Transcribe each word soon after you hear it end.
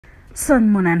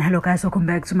Sunmoon and hello guys, welcome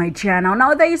back to my channel.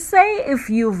 Now they say if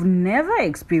you've never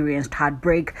experienced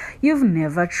heartbreak, you've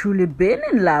never truly been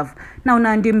in love. Now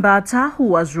Nandi Mbatha, who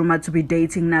was rumored to be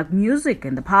dating Naak Music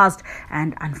in the past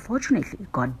and unfortunately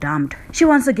got dumped, she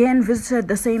once again visited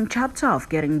the same chapter of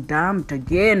getting dumped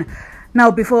again. Now,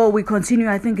 before we continue,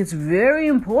 I think it's very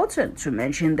important to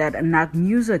mention that Naak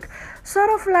Music sort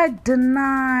of like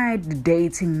denied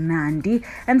dating Nandi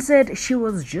and said she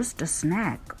was just a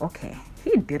snack. Okay,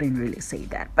 he didn't really say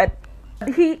that, but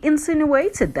he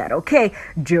insinuated that, okay,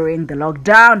 during the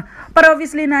lockdown. But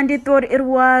obviously, Nandi thought it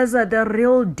was the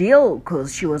real deal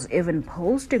because she was even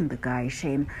posting the guy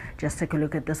shame. Just take a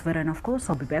look at this video, and of course,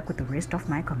 I'll be back with the rest of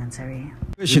my commentary.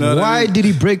 Why did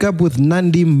he break up with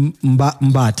Nandi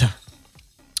Mbatha?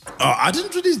 I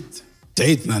didn't really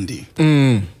date Nandi,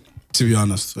 to be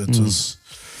honest. It was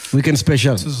Weekend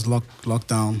special. It was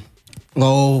lockdown.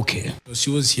 Oh, okay.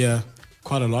 She was here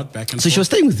quite a lot back and forth. So she was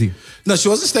staying with you? No, she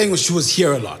wasn't staying. She was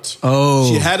here a lot.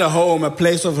 Oh. She had a home, a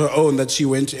place of her own that she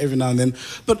went to every now and then.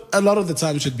 But a lot of the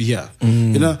time she'd be here.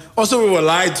 You know. Also, we were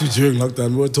lied to during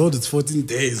lockdown. We were told it's 14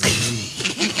 days.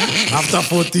 After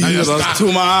 14, it was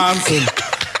 2 months.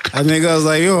 And nigga was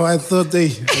like, yo, I thought me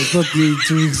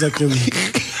 2 weeks actually.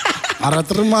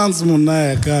 3 months,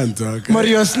 I can't. Okay. But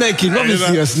you're snaking.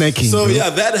 Obviously, you're snaking. So, bro.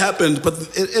 yeah, that happened. But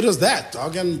it was that,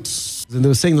 dog. And they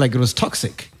were saying like it was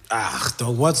toxic.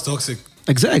 Dog, what's toxic?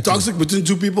 Exactly. Toxic between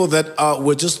two people that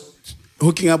were just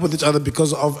hooking up with each other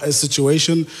because of a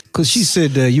situation. Because she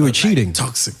said you were cheating. Like,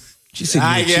 toxic. She said you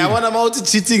were cheating. I want about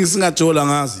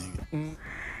cheating.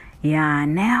 Yeah,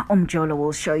 now Umjolo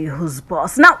will show you who's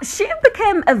boss. Now, she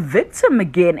became a victim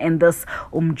again in this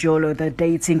Umjolo, the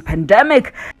dating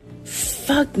pandemic.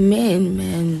 Fuck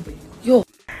man. Yo.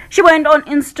 She went on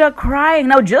Insta crying.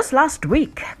 Now, just last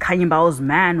week, Kanyibao's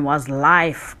man was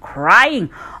live crying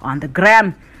on the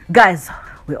gram. Guys,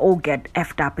 we all get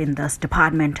effed up in this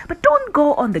department, but don't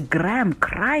go on the gram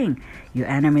crying. Your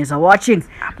enemies are watching.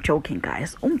 I'm joking,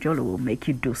 guys. Umjolo will make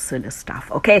you do silly stuff,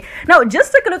 okay? Now,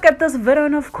 just take a look at this video,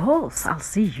 and of course, I'll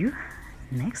see you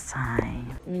next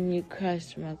time. When you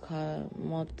crashed my car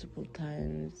multiple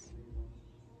times,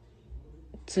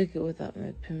 took it without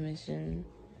my permission.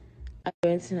 I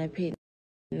went and I paid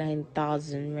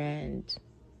 9,000 rand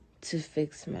to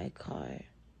fix my car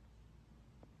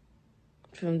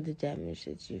from the damage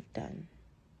that you've done.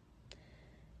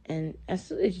 And I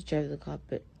still let you drive the car,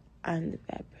 but I'm the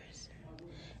bad person.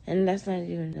 And that's not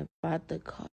even about the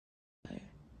car.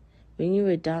 When you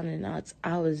were down and out,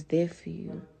 I was there for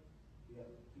you.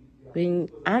 When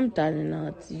I'm down and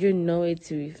out, you're nowhere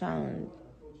to be found.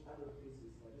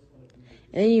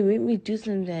 And then you made me do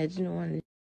something that I didn't want to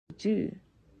do.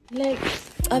 Like,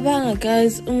 abanga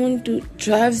guys, umuntu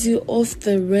drives you off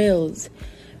the rails,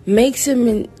 makes your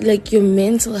your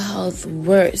mental health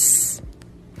worse.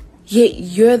 Yet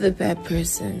you're the bad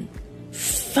person.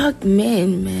 Fuck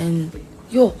man.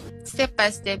 Yo. Step by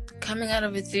step, coming out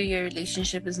of a 3-year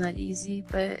relationship is not easy,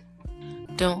 but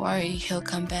don't worry, he'll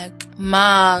come back.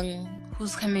 Mang,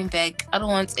 who's coming back? I don't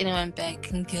want anyone back.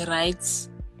 Get right.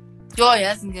 Yo,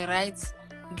 yes, get right.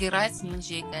 Get right,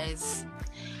 ninja, guys.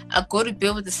 I go to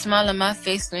bed with a smile on my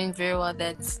face, knowing very well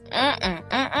that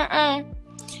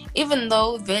even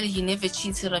though really he never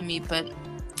cheated on me, but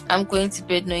I'm going to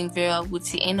bed knowing very well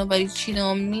Wooty ain't nobody cheating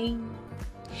on me.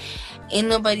 Ain't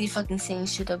nobody fucking saying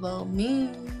shit about me.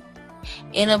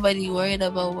 Ain't nobody worried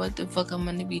about what the fuck I'm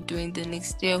gonna be doing the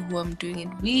next day or who I'm doing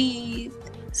it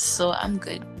with. So I'm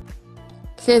good.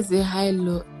 Says a high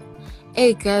low.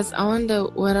 Hey guys, I wonder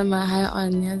what am I high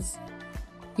on? Yes.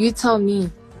 You tell me.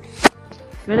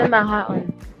 What am I high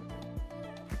on?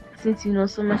 Since you know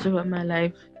so much about my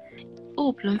life.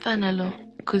 Oh, Plumfanalo.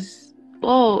 Because,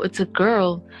 oh, it's a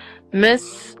girl.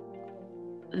 Miss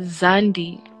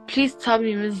Zandi. Please tell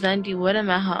me, Miss Zandi, what am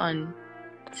I high on?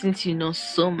 Since you know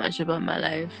so much about my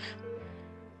life.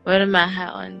 What am I high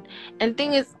on? And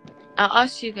thing is, I'll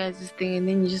ask you guys this thing and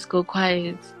then you just go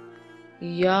quiet.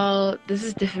 Y'all, this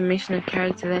is defamation of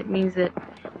character. That means that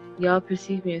y'all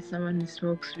perceive me as someone who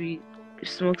smokes weed,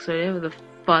 smokes whatever the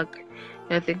fuck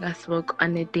I think I smoke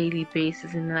on a daily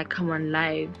basis, and then I come on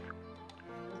live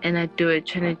and I do it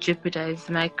trying to jeopardize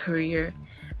my career,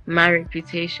 my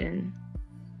reputation.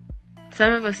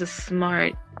 Some of us are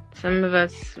smart. Some of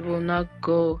us will not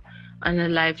go on a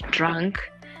live drunk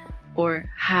or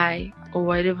high or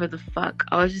whatever the fuck.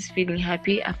 I was just feeling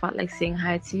happy. I felt like saying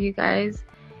hi to you guys,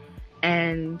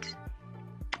 and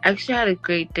I actually had a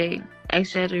great day. I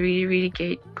actually had a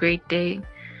really great day.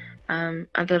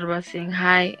 I thought about saying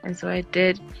hi, and so I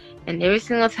did. And every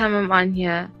single time I'm on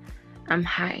here, I'm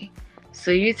high.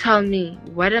 So you tell me,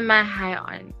 what am I high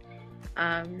on?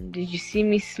 Did you see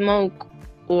me smoke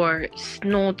or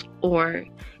snort or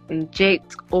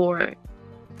inject or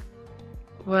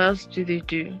what else do they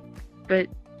do? But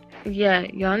yeah,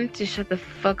 y'all need to shut the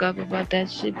fuck up about that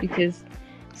shit, because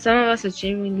some of us are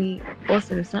genuinely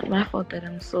awesome. It's not my fault that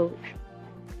I'm so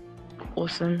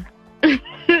awesome.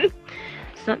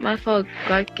 It's not my fault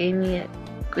God gave me a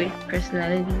great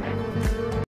personality.